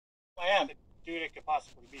I am. Dude, it could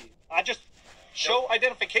possibly be. I just show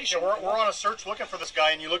identification. Yeah, we're on a search looking for this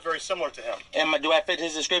guy, and you look very similar to him. Do I fit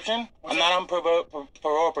his description? I'm not on parole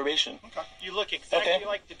or probation. Okay. You look exactly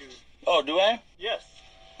like the dude. Oh, do I? Yes.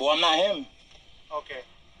 Well, I'm not him. Okay.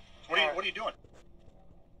 What are you doing?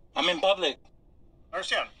 I'm in public. I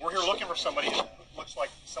understand. We're here looking for somebody who looks like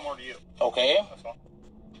similar to you. Okay. That's all.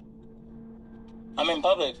 I'm in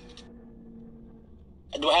public.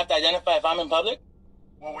 Do I have to identify if I'm in public?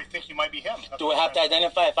 Well, we think you might be him. Do I have to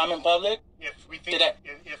identify if I'm in public? If we think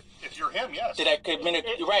if you're him, yes. Did I commit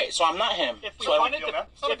a right? So I'm not him. If we so wanted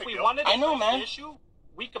to I know, fix man. the issue,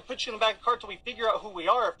 we could put you in the back of the car till we figure out who we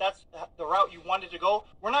are. If that's the route you wanted to go,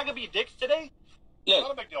 we're not gonna be dicks today. Look,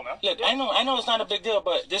 not a big deal, man. Look, I know it's not a big deal,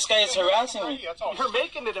 but this guy is harassing me. That's all. You're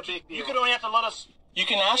making it a big deal. You could only have to let us. You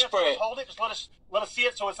can ask for it. Hold it. Just let us see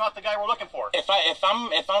it, so it's not the guy we're looking for. If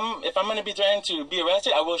I'm gonna be threatened to be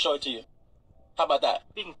arrested, I will show it to you. How about that?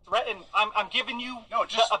 Being threatened, I'm giving you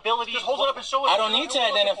the ability. Just hold it up and show us. I don't need to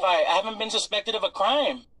identify. I haven't been suspected of a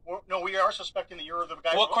crime. No, we are suspecting that you're the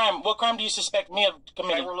guy. What crime? What crime do you suspect me of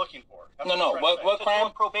committing? The guy we're looking for. No. What crime? Do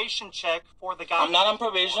a probation check for the guy. I'm not on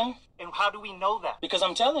probation. And how do we know that? Because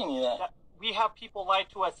I'm telling you that. We have people lie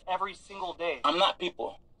to us every single day. I'm not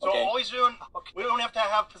people. So okay? all he's doing, we don't have to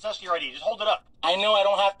have possession of your ID. Just hold it up. I know I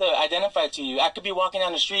don't have to identify to you. I could be walking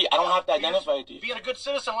down the street. I don't have to identify to you. Being a good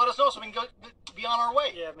citizen, let us know so we can be on our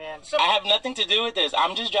way. Yeah, man. I have nothing to do with this.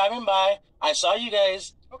 I'm just driving by. I saw you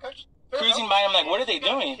guys cruising by. I'm like, what are they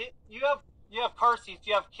doing? You have car seats.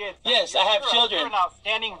 You have kids. Yes, I have children. You're an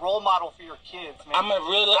outstanding role model for your kids, man.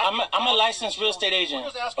 I'm a licensed real estate agent.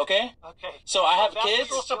 Okay. Okay. So I have kids.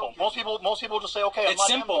 It's real simple. Most people just say, okay. It's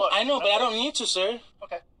simple. I know, but I don't need to, sir.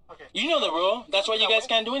 Okay. You know the rule. That's why you guys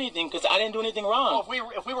can't do anything, because I didn't do anything wrong.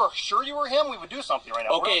 Well, if we were sure you were him, we would do something right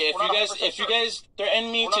now. Okay, if you guys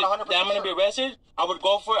threaten me that I'm gonna be arrested, I would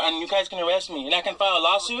go for it, and you guys can arrest me, and I can file a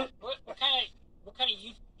lawsuit. What kind of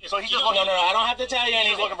youth? So he's no, I don't have to tell you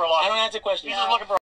anything. I don't have to question. He's just looking for